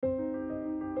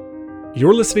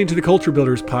You're listening to the Culture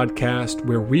Builders podcast,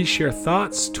 where we share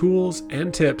thoughts, tools,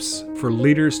 and tips for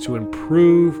leaders to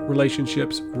improve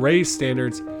relationships, raise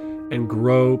standards, and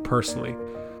grow personally.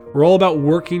 We're all about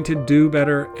working to do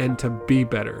better and to be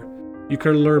better. You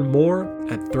can learn more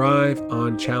at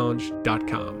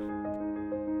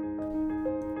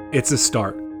thriveonchallenge.com. It's a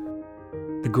start.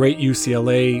 The great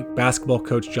UCLA basketball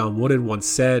coach John Wooden once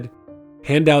said,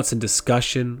 "Handouts and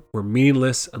discussion were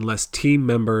meaningless unless team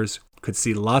members could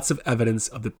see lots of evidence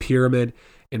of the pyramid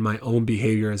in my own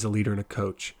behavior as a leader and a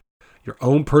coach." Your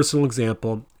own personal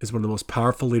example is one of the most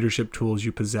powerful leadership tools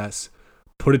you possess.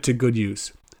 Put it to good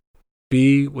use.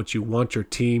 Be what you want your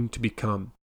team to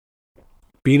become.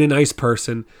 Being a nice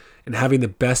person and having the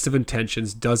best of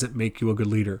intentions doesn't make you a good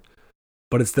leader,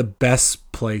 but it's the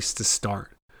best place to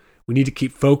start. We need to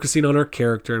keep focusing on our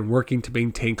character and working to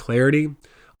maintain clarity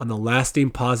on the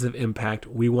lasting positive impact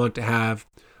we want to have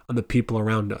on the people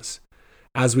around us.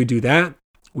 As we do that,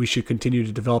 we should continue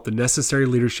to develop the necessary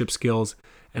leadership skills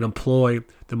and employ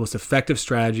the most effective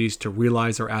strategies to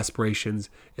realize our aspirations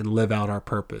and live out our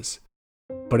purpose.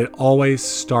 But it always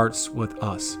starts with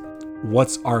us.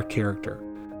 What's our character?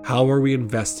 How are we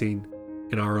investing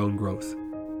in our own growth?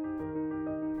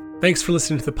 Thanks for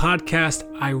listening to the podcast.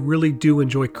 I really do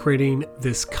enjoy creating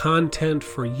this content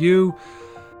for you.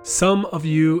 Some of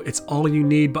you, it's all you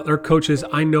need, but other coaches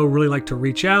I know really like to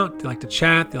reach out. They like to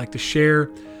chat. They like to share a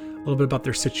little bit about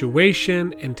their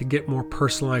situation and to get more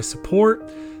personalized support.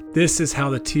 This is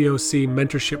how the TOC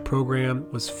mentorship program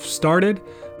was started.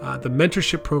 The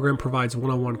mentorship program provides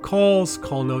one-on-one calls,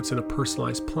 call notes, and a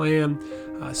personalized plan,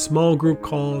 small group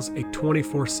calls, a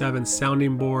 24/7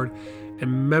 sounding board,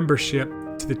 and membership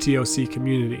to the TOC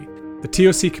community. The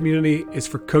TOC community is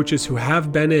for coaches who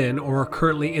have been in or are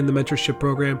currently in the mentorship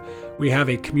program. We have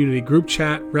a community group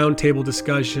chat, roundtable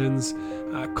discussions,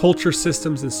 culture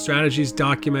systems and strategies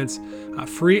documents,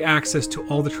 free access to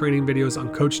all the training videos on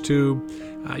CoachTube.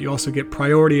 You also get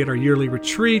priority at our yearly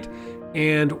retreat,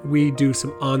 and we do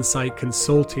some on-site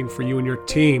consulting for you and your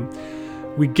team.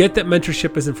 We get that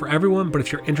mentorship isn't for everyone, but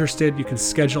if you're interested, you can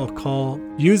schedule a call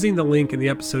using the link in the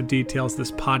episode details of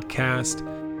this podcast.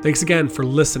 Thanks again for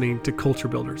listening to Culture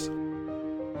Builders.